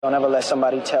Don't ever let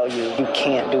somebody tell you you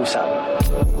can't do something.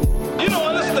 You don't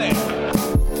understand.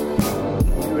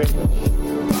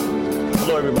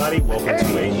 Hello, everybody. Welcome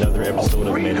to another episode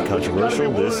of Made It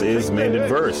Controversial. This is Made It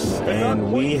Verse,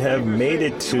 and we have made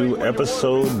it to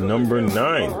episode number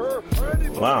 9.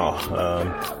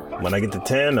 Wow. When I get to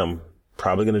 10, I'm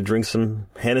probably going to drink some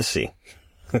Hennessy.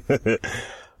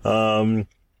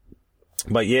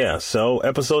 But yeah, so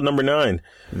episode number 9.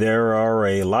 There are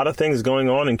a lot of things going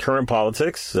on in current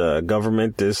politics.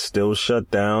 Government is still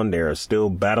shut down. They're still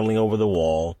battling over the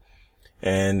wall.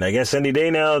 And I guess any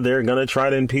day now they're going to try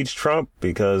to impeach Trump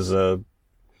because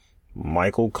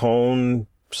Michael Cohen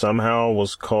somehow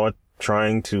was caught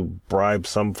trying to bribe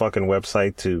some fucking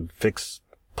website to fix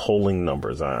polling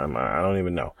numbers. I don't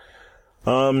even know.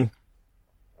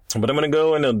 But I'm going to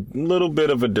go in a little bit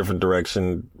of a different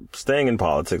direction, staying in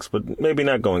politics, but maybe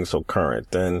not going so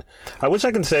current. And I wish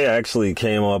I could say I actually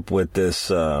came up with this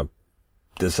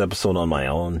episode on my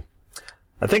own.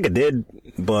 I think I did,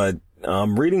 but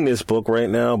I'm reading this book right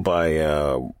now by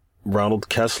Ronald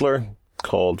Kessler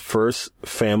called First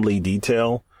Family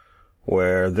Detail,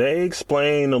 where they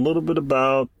explain a little bit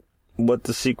about what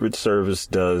the Secret Service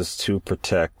does to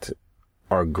protect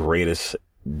our greatest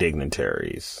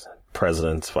dignitaries.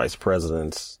 Presidents, vice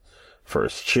presidents,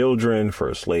 first children,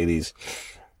 first ladies.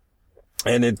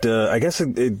 And I guess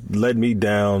it led me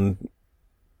down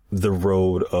the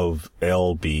road of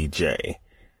LBJ.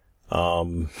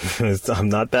 I'm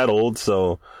not that old,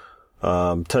 so,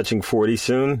 touching 40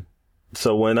 soon.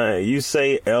 So when you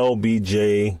say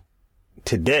LBJ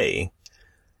today,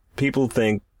 people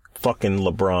think fucking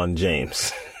LeBron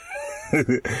James.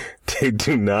 They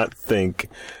do not think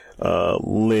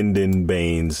Lyndon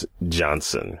Baines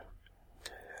Johnson.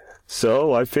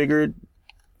 So I figured,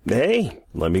 hey,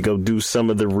 let me go do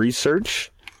some of the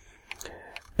research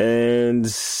and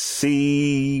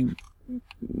see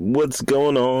what's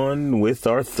going on with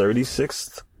our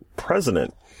 36th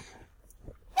president.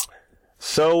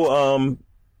 So, I'm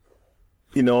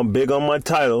big on my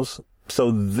titles. So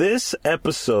this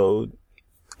episode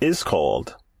is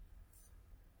called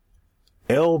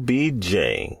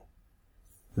LBJ,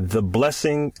 The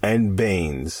Blessing and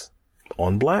Baines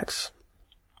on Blacks.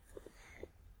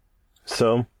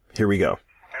 So, here we go.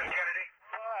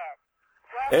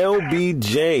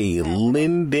 LBJ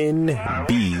Lyndon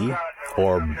B.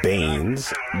 or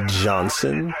Baines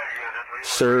Johnson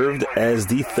served as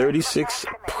the 36th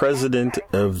President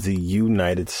of the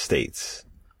United States.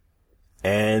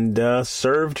 And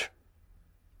served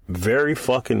very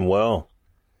fucking well.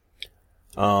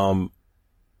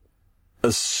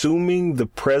 Assuming the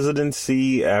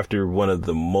presidency after one of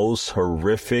the most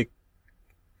horrific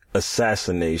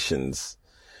assassinations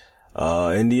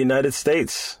in the United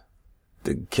States.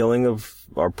 The killing of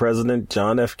our president,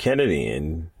 John F. Kennedy,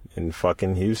 in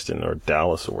fucking Houston or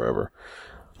Dallas or wherever.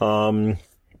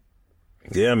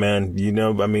 Yeah,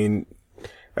 man,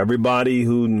 everybody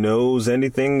who knows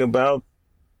anything about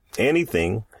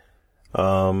anything,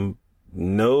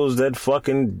 knows that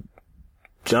fucking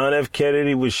John F.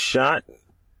 Kennedy was shot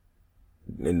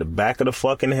in the back of the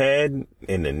fucking head,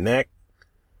 in the neck,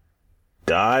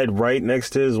 died right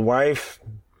next to his wife.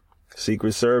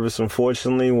 Secret Service,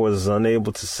 unfortunately, was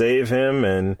unable to save him,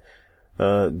 and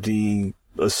the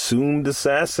assumed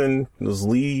assassin was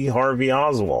Lee Harvey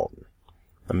Oswald.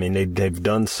 I mean, they've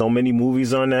done so many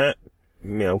movies on that,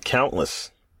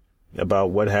 countless,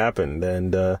 about what happened,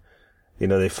 and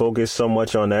they focused so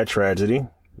much on that tragedy,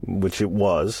 which it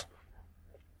was.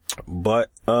 But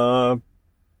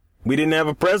we didn't have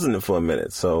a president for a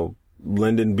minute, so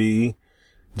Lyndon B.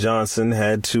 Johnson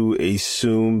had to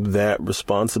assume that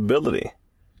responsibility.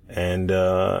 And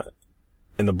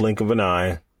in the blink of an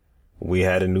eye, we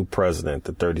had a new president,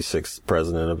 the 36th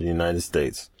president of the United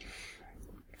States.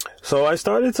 So I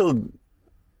started to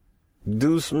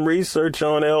do some research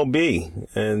on LB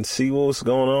and see what was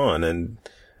going on. And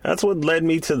that's what led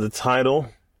me to the title.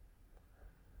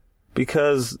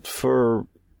 Because for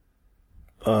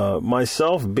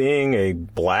myself being a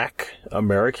Black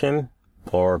American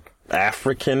or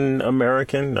African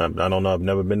American, I don't know, I've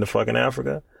never been to fucking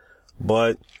Africa,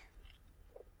 but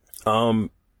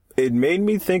it made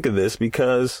me think of this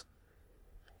because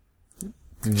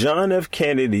John F.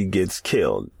 Kennedy gets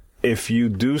killed. If you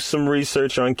do some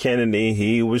research on Kennedy,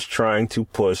 he was trying to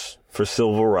push for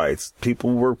civil rights.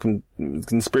 People were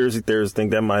conspiracy theorists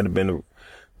think that might have been the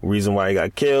reason why he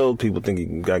got killed. People think he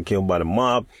got killed by the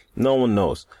mob. No one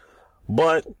knows.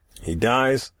 But he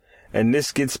dies, and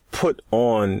this gets put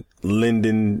on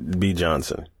Lyndon B.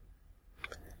 Johnson.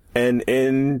 And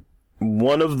in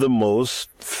one of the most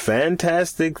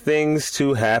fantastic things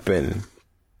to happen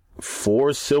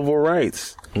for civil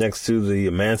rights next to the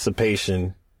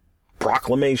Emancipation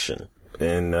Proclamation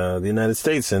in the United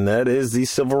States, and that is the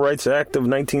Civil Rights Act of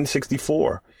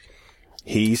 1964.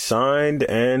 He signed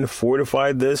and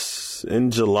fortified this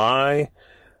in July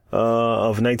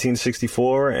of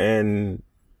 1964, and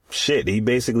shit, he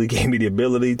basically gave me the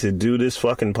ability to do this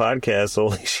fucking podcast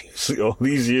all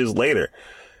these years later.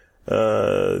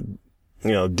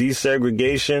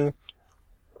 Desegregation,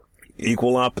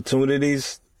 equal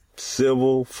opportunities,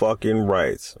 civil fucking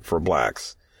rights for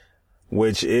blacks,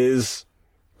 which is,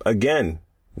 again,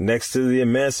 next to the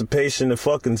emancipation of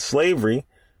fucking slavery.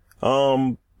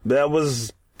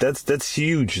 That's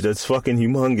huge. That's fucking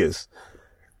humongous.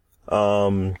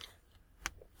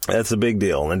 That's a big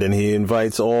deal. And then he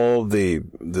invites all the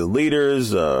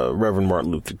leaders, Reverend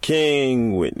Martin Luther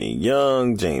King, Whitney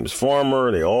Young, James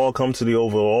Farmer. They all come to the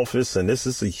Oval Office, and this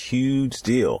is a huge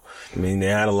deal. I mean, they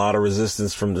had a lot of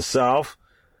resistance from the South.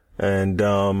 And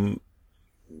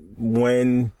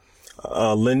when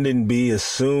Lyndon B.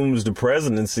 assumes the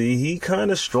presidency, he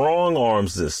kind of strong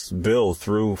arms this bill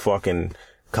through fucking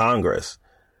Congress.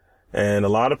 And a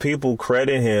lot of people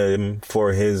credit him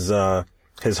for his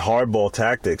hardball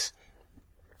tactics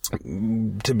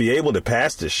to be able to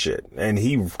pass this shit. And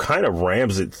he kind of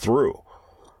rams it through.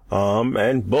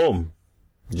 And boom,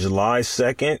 July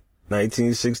 2nd,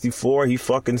 1964, he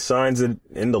fucking signs it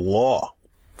into law.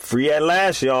 Free at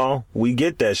last, y'all. We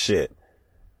get that shit.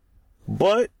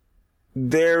 But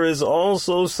there is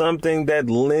also something that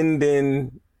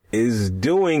Lyndon is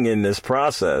doing in this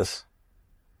process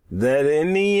that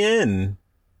in the end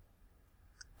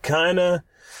kind of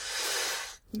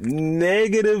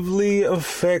negatively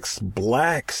affects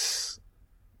blacks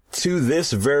to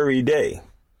this very day.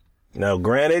 Now,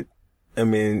 granted, I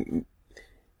mean,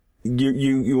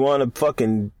 you want to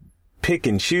fucking pick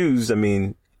and choose. I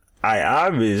mean, I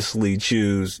obviously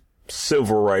choose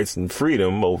civil rights and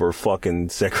freedom over fucking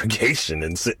segregation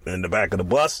and sitting in the back of the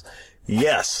bus.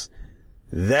 Yes,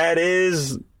 that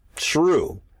is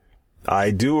true.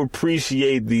 I do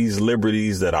appreciate these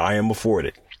liberties that I am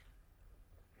afforded.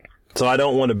 So I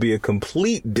don't want to be a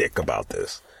complete dick about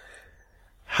this.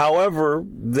 However,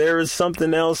 there is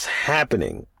something else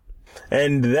happening,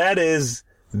 and that is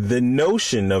the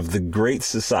notion of the Great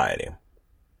Society.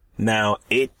 Now,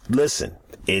 in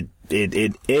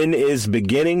its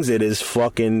beginnings, it is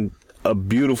fucking a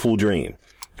beautiful dream,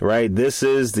 right? This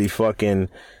is the fucking,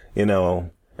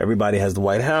 everybody has the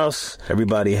White House.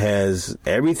 Everybody has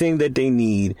everything that they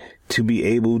need to be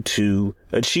able to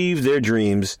achieve their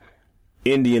dreams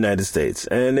in the United States.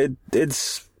 And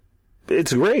it's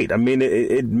great. I mean,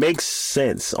 it makes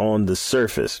sense on the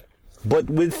surface. But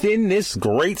within this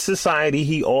great society,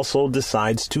 he also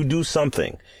decides to do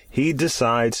something. He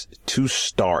decides to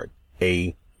start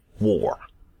a war.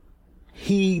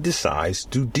 He decides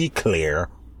to declare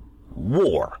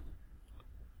war.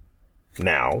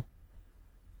 Now,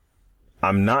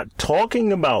 I'm not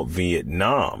talking about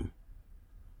Vietnam,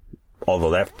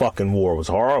 although that fucking war was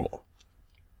horrible.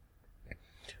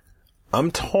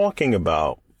 I'm talking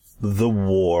about the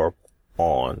war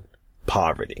on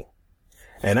poverty.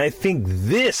 And I think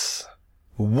this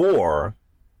war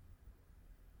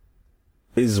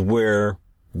is where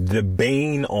the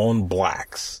bane on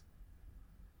blacks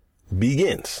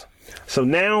begins. So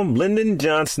now Lyndon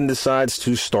Johnson decides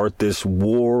to start this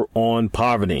war on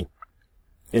poverty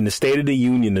in the State of the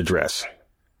Union address.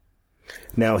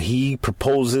 Now he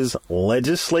proposes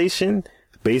legislation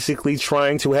basically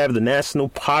trying to have the national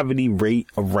poverty rate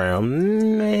around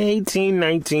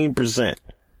 19%.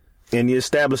 And he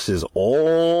establishes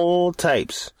all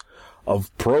types of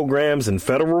programs and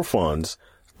federal funds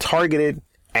targeted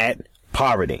at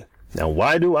poverty. Now,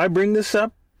 why do I bring this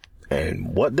up?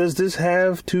 And what does this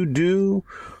have to do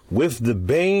with the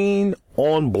bane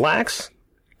on blacks?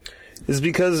 Is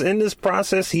because in this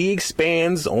process, he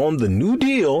expands on the New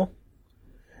Deal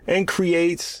and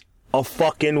creates a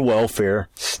fucking welfare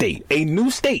state. A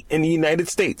new state in the United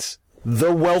States.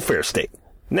 The welfare state.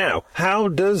 Now, how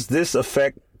does this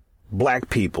affect black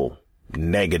people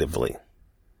negatively?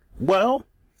 Well,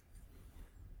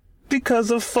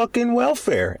 because of fucking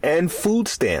welfare and food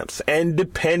stamps and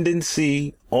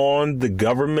dependency on the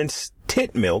government's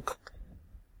tit milk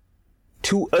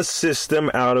to assist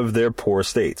them out of their poor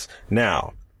states.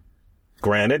 Now,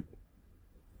 granted,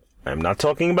 I'm not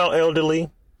talking about elderly.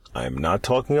 I am not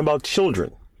talking about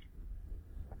children.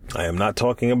 I am not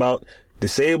talking about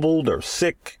disabled or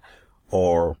sick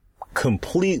or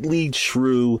completely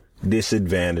true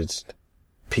disadvantaged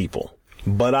people.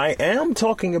 But I am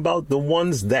talking about the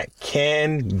ones that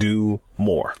can do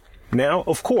more. Now,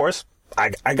 of course,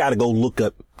 I gotta go look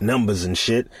up numbers and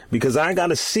shit, because I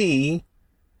gotta see,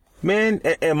 man,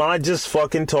 am I just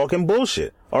fucking talking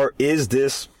bullshit? Or is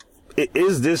this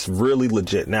really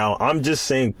legit? Now, I'm just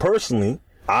saying personally,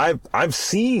 I've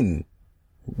seen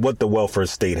what the welfare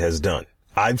state has done.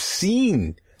 I've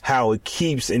seen how it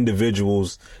keeps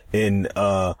individuals in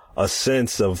a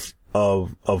sense of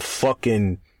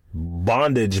fucking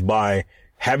bondage by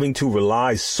having to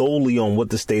rely solely on what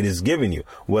the state is giving you,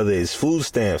 whether it's food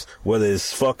stamps, whether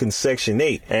it's fucking Section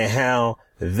 8, and how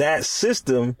that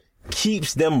system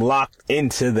keeps them locked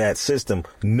into that system.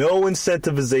 No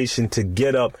incentivization to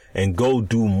get up and go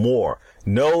do more.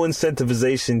 No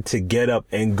incentivization to get up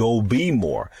and go be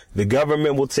more. The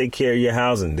government will take care of your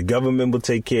housing. The government will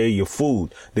take care of your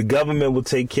food. The government will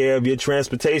take care of your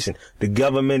transportation. The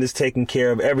government is taking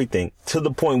care of everything to the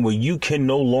point where you can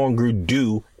no longer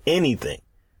do anything.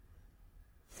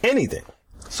 Anything.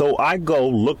 So I go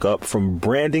look up from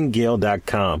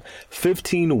BrandonGale.com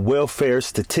 15 welfare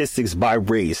statistics by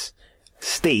race,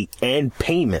 state, and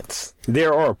payments.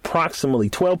 There are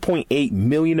approximately 12.8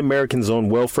 million Americans on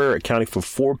welfare, accounting for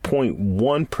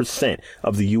 4.1%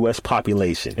 of the U.S.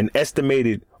 population. An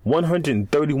estimated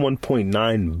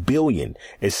 $131.9 billion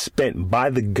is spent by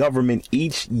the government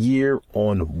each year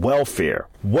on welfare.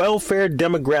 Welfare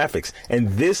demographics, and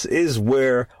this is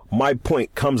where my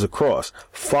point comes across.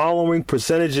 Following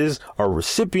percentages are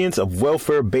recipients of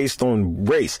welfare based on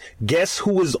race. Guess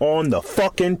who is on the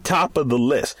fucking top of the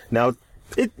list? Now,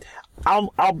 I'm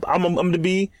to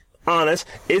be honest,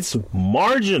 it's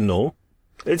marginal.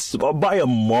 It's by a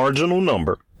marginal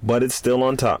number, but it's still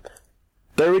on top.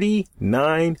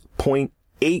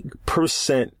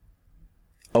 39.8%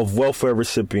 of welfare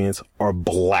recipients are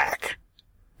black.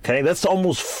 Okay, that's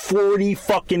almost 40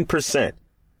 fucking percent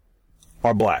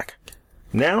are black.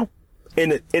 Now,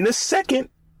 in a second,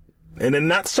 in a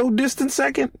not so distant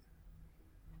second,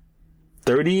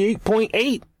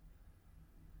 38.8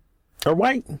 are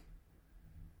white.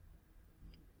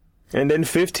 And then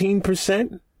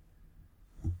 15%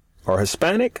 are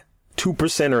Hispanic,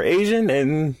 2% are Asian,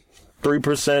 and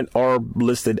 3% are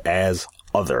listed as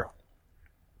other.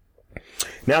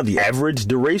 Now, the average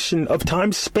duration of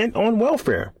time spent on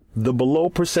welfare. The below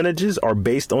percentages are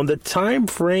based on the time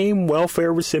frame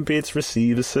welfare recipients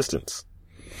receive assistance.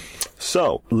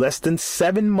 So, less than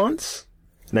 7 months,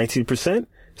 19%,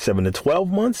 7 to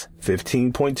 12 months,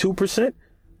 15.2%,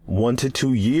 1 to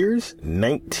 2 years,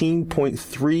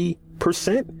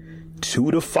 19.3%,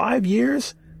 2 to 5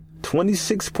 years,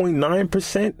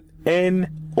 26.9%, and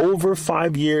over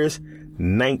 5 years,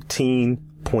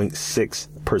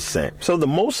 19.6%. So the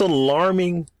most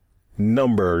alarming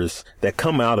numbers that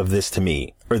come out of this to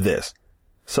me are this.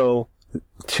 So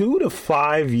 2 to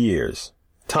 5 years,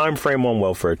 time frame on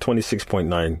welfare,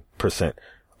 26.9%.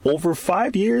 Over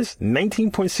 5 years,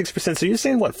 19.6%. So you're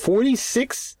saying what,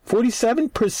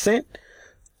 47%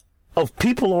 of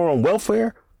people are on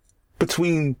welfare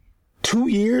between 2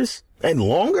 years and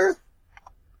longer?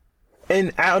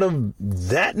 And out of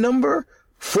that number,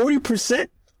 40%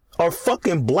 are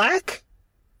fucking black?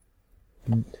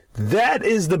 That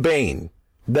is the bane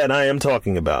that I am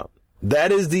talking about.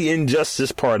 That is the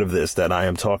injustice part of this that I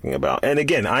am talking about. And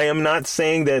again, I am not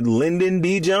saying that Lyndon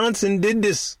B. Johnson did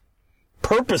this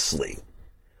purposely.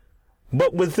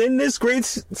 But within this great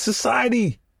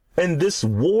society and this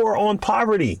war on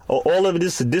poverty, all of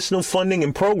this additional funding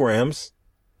and programs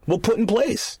were put in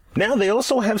place. Now they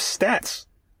also have stats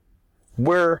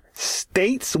where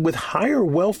states with higher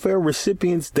welfare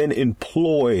recipients than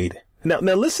employed. Now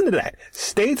listen to that.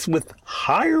 States with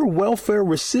higher welfare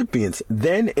recipients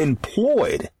than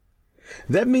employed.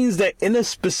 That means that in a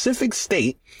specific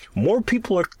state, more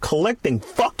people are collecting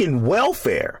fucking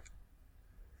welfare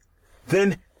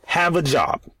than have a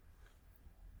job.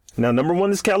 Now, number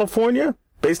 1 is California,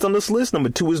 based on this list. Number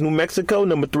 2 is New Mexico.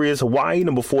 Number 3 is Hawaii.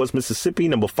 Number 4 is Mississippi.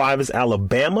 Number 5 is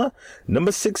Alabama.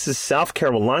 Number 6 is South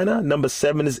Carolina. Number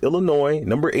 7 is Illinois.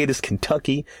 Number 8 is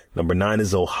Kentucky. Number 9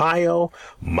 is Ohio.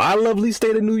 My lovely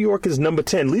state of New York is number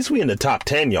 10. At least we in the top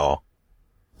 10, y'all.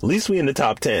 At least we in the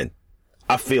top 10.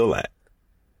 I feel that.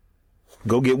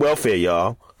 Go get welfare,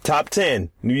 y'all. Top 10,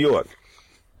 New York.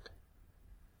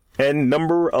 And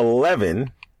number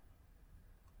 11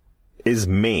 is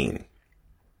Maine.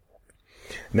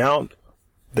 Now,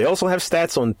 they also have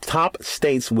stats on top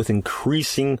states with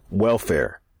increasing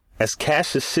welfare. As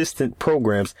cash assistance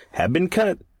programs have been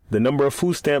cut, the number of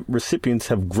food stamp recipients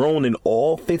have grown in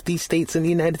all 50 states in the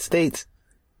United States.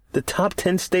 The top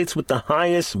 10 states with the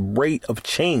highest rate of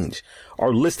change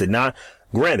are listed. Now,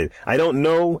 granted, I don't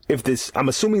know if this, I'm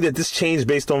assuming that this change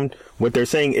based on what they're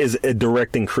saying is a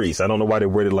direct increase. I don't know why they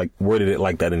worded it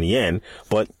like that in the end,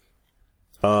 but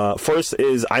First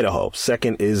is Idaho.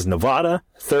 Second is Nevada.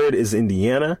 Third is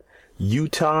Indiana.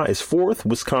 Utah is fourth.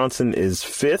 Wisconsin is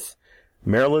fifth.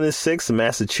 Maryland is sixth.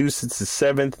 Massachusetts is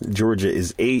seventh. Georgia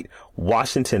is eighth.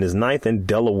 Washington is ninth, and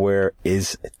Delaware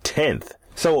is 10th.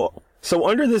 So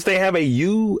under this, they have a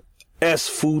U.S.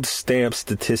 food stamp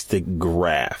statistic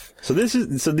graph. So these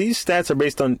stats are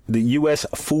based on the U.S.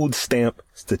 food stamp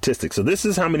statistics. So this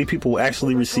is how many people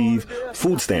actually receive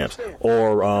food stamps,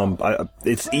 or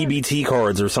it's EBT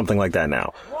cards or something like that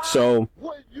now. So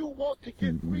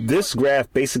this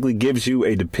graph basically gives you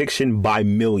a depiction by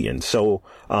million. So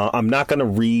I'm not going to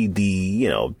read the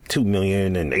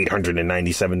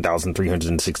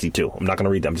 2,897,362. I'm not going to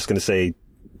read that. I'm just going to say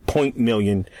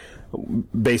 0.million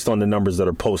based on the numbers that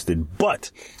are posted.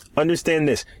 But understand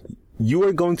this, you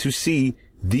are going to see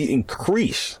the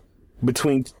increase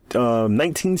between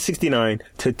 1969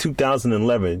 to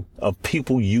 2011 of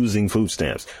people using food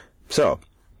stamps. So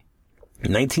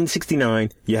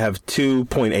 1969, you have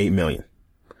 2.8 million.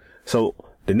 So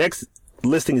the next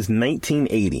listing is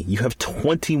 1980. You have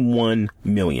 21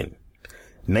 million.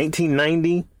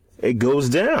 1990, it goes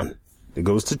down. It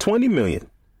goes to 20 million.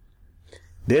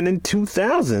 Then in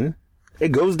 2000,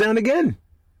 it goes down again.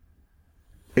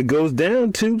 It goes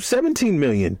down to 17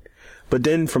 million. But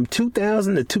then from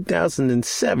 2000 to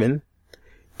 2007,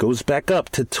 goes back up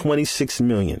to 26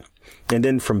 million. And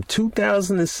then from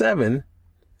 2007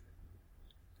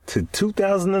 to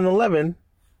 2011,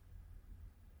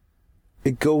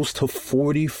 it goes to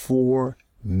 44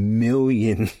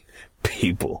 million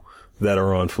people that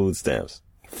are on food stamps.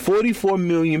 44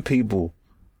 million people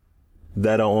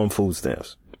that are on food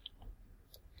stamps.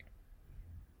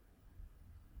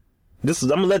 I'm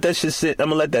gonna let that shit sit. I'm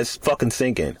gonna let that fucking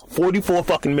sink in. 44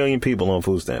 fucking million people on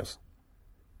food stamps.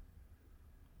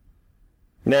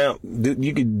 Now,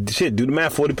 you could do the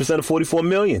math. 40% of 44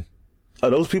 million of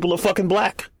those people are fucking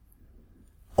black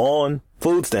on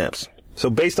food stamps. So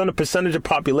based on the percentage of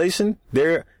population,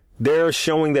 they're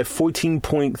showing that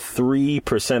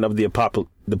 14.3% of the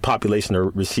population are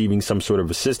receiving some sort of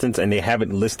assistance, and they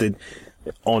haven't listed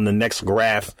on the next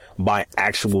graph by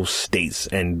actual states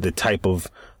and the type of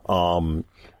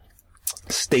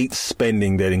state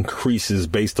spending that increases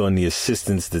based on the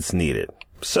assistance that's needed.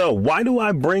 So why do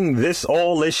I bring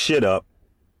all this shit up,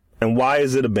 and why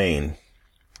is it a bane?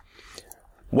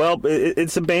 Well,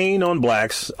 it's a bane on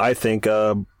blacks, I think,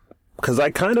 because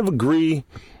I kind of agree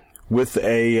with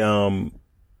a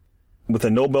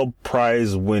Nobel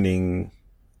Prize winning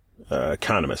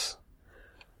economist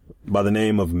by the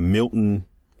name of Milton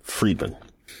Friedman.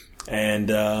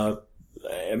 And I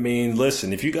mean,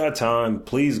 listen, if you got time,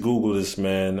 please Google this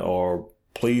man, or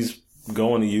please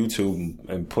go onto YouTube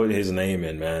and put his name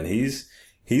in, man. He's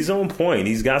on point.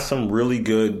 He's got some really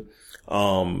good,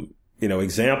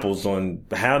 examples on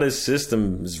how this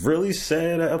system is really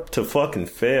set up to fucking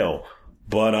fail.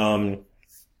 But,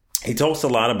 he talks a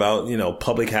lot about,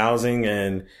 public housing,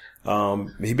 and,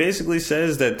 he basically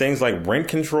says that things like rent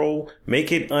control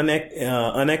make it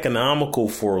uneconomical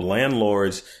for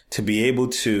landlords to be able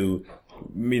to,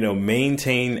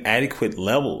 maintain adequate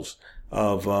levels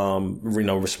of,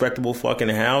 respectable fucking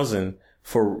housing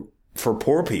for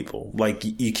poor people. Like,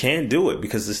 you can't do it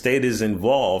because the state is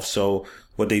involved. So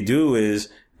what they do is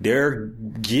they're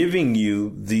giving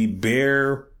you the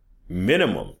bare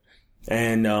minimum.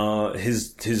 And,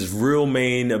 his real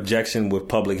main objection with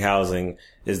public housing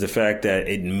is the fact that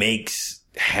it makes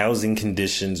housing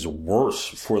conditions worse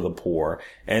for the poor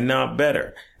and not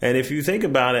better. And if you think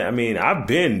about it, I mean, I've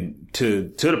been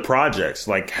to the projects,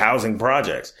 like housing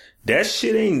projects. That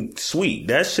shit ain't sweet.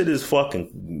 That shit is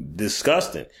fucking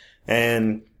disgusting.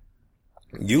 And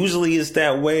usually it's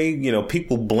that way.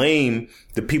 People blame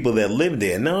the people that live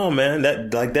there. No, man,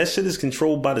 that shit is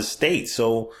controlled by the state.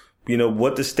 So,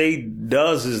 what the state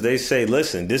does is they say,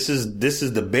 listen, this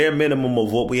is the bare minimum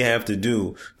of what we have to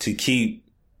do to keep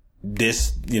this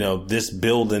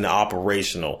building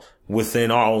operational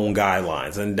within our own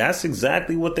guidelines. And that's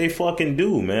exactly what they fucking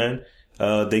do, man.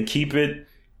 They keep it,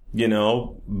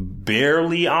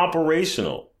 barely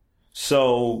operational.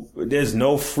 So there's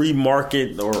no free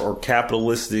market or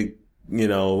capitalistic,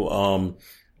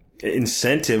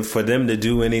 incentive for them to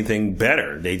do anything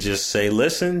better. They just say,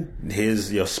 listen,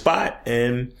 here's your spot,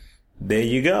 and there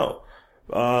you go.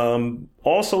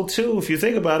 Also too, if you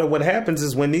think about it, what happens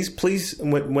is when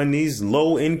these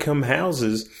low income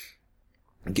houses,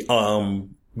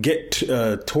 get,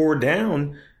 tore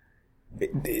down,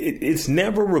 it's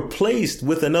never replaced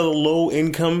with another low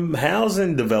income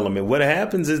housing development. What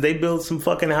happens is they build some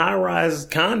fucking high rise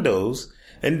condos,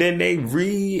 and then they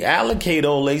reallocate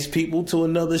all these people to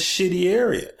another shitty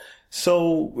area.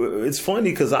 So it's funny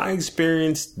because I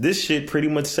experienced this shit pretty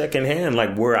much secondhand.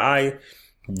 Like where I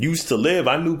used to live,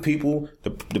 I knew people,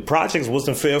 the projects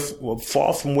wasn't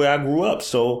far from where I grew up.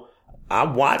 So I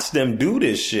watched them do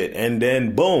this shit, and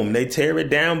then boom, they tear it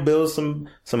down, build some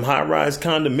high-rise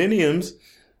condominiums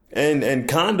and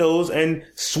condos and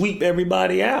sweep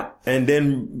everybody out. And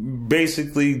then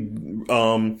basically,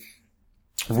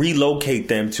 relocate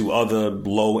them to other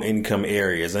low income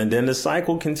areas. And then the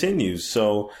cycle continues.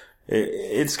 So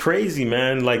it's crazy,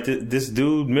 man. Like this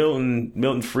dude,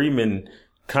 Milton Friedman,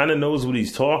 kind of knows what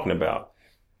he's talking about.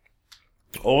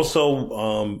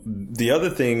 Also, the other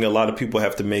thing, a lot of people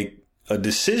have to make a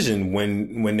decision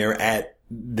when they're at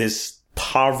this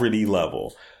poverty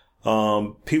level.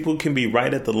 People can be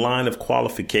right at the line of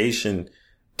qualification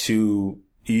to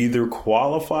either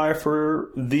qualify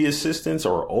for the assistance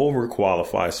or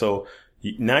overqualify. So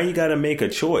now you got to make a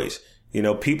choice. You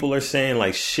know, people are saying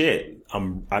like, shit, I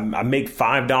make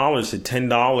 $5 to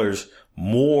 $10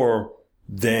 more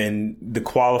than the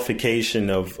qualification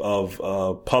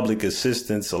of public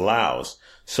assistance allows.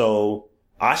 So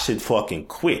I should fucking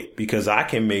quit because I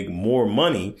can make more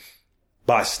money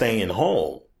by staying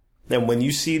home. And when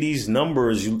you see these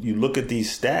numbers, you look at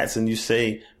these stats and you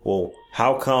say, well,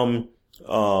 how come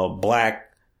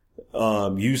black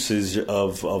usage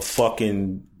of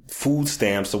fucking food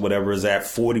stamps or whatever is at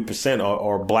 40%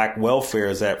 or black welfare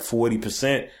is at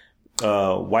 40%?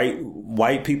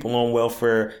 White people on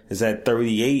welfare is at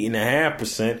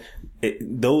 38.5%.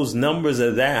 Those numbers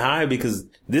are that high because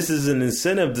this is an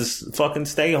incentive to fucking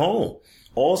stay home.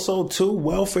 Also, too,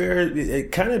 welfare,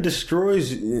 it kind of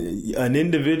destroys an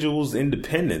individual's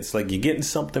independence. Like you're getting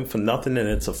something for nothing and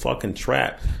it's a fucking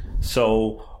trap.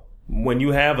 So when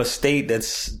you have a state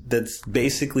that's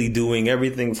basically doing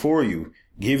everything for you,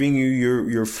 giving you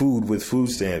your food with food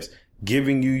stamps,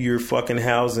 giving you your fucking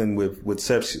housing with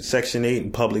Section 8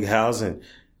 and public housing,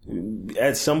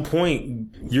 at some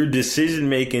point your decision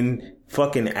making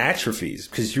fucking atrophies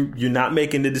because you're not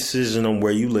making the decision on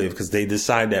where you live because they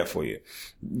decide that for you.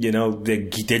 You know,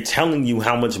 they're telling you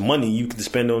how much money you can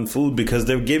spend on food because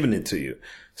they're giving it to you.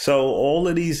 So all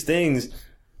of these things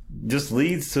just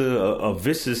leads to a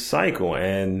vicious cycle.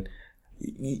 And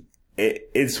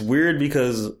it's weird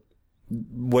because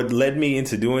what led me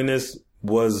into doing this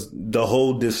was the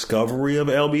whole discovery of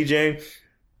LBJ.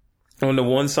 On the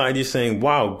one side, you're saying,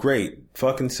 wow, great,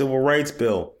 fucking civil rights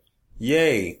bill.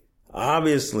 Yay.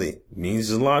 Obviously means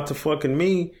a lot to fucking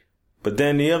me. But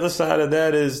then the other side of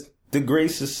that is the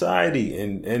great society.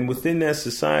 And within that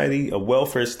society, a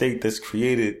welfare state that's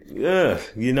created,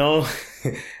 you know,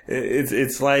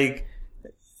 it's like,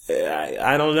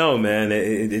 I don't know, man.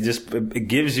 It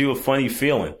gives you a funny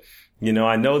feeling. You know,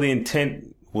 I know the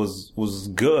intent was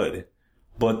good,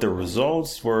 but the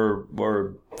results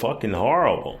were fucking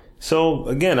horrible. So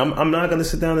again, I'm not going to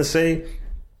sit down and say,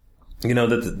 you know,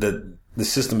 that the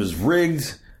system is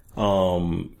rigged,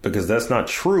 because that's not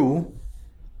true.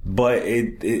 But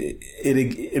it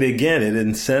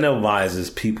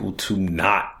incentivizes people to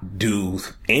not do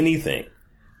anything,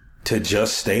 to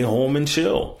just stay home and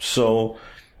chill. So,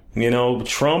 you know,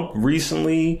 Trump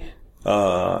recently,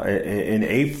 in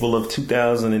April of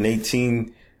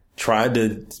 2018, tried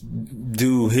to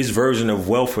do his version of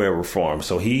welfare reform.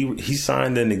 So he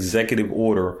signed an executive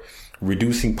order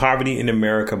reducing poverty in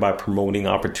America by promoting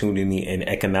opportunity and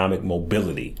economic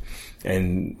mobility.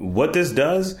 And what this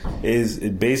does is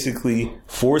it basically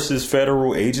forces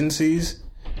federal agencies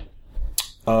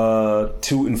to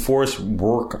enforce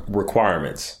work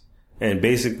requirements and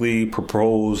basically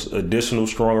propose additional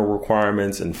stronger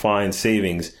requirements and fine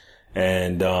savings.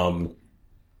 And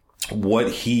what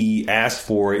he asked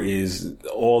for is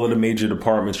all of the major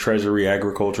departments, Treasury,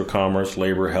 Agriculture, Commerce,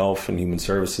 Labor, Health, and Human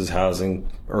Services, Housing,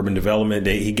 Urban Development.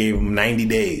 He gave them 90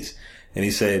 days. And he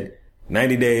said,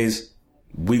 90 days,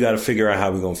 we got to figure out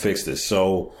how we're going to fix this.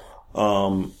 So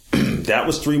that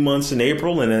was 3 months in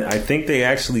April. And I think they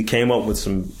actually came up with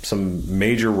some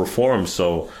major reforms.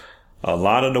 So a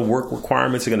lot of the work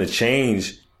requirements are going to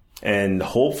change. And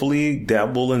hopefully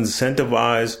that will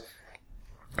incentivize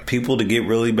people to get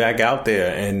really back out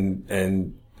there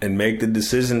and make the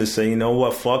decision to say, you know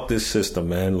what, fuck this system,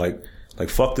 man. Like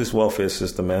fuck this welfare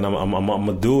system, man. I'm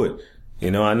gonna do it. You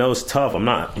know, I know it's tough.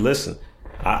 Listen,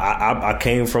 I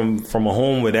came from a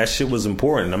home where that shit was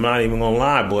important. I'm not even gonna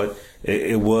lie, but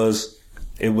it was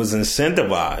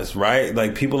incentivized, right?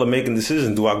 Like people are making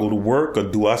decisions. Do I go to work or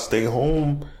do I stay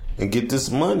home and get this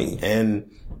money?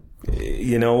 And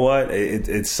you know what?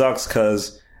 It sucks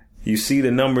because you see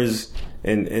the numbers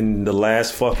in the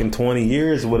last fucking 20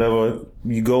 years, whatever,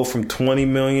 you go from 20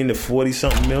 million to 40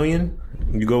 something million.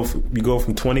 You go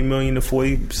from 20 million to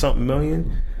 40 something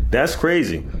million. That's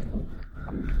crazy.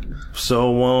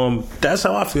 So that's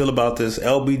how I feel about this.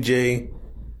 LBJ,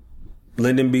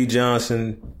 Lyndon B.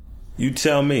 Johnson. You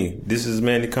tell me. This is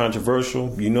Mandy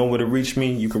Controversial. You know where to reach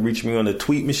me. You can reach me on the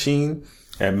tweet machine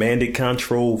at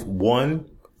MandyControl1,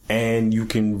 and you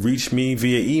can reach me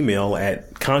via email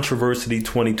at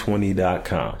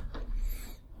controversy2020.com.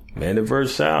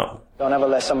 Mandiverse out. Don't ever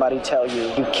let somebody tell you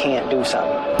you can't do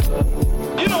something.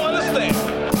 You don't understand.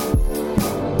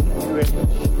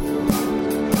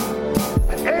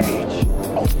 An age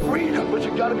of freedom. But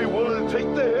you gotta be willing to take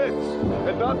the hits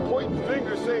and not point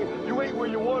fingers saying you ain't where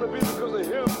you want to be.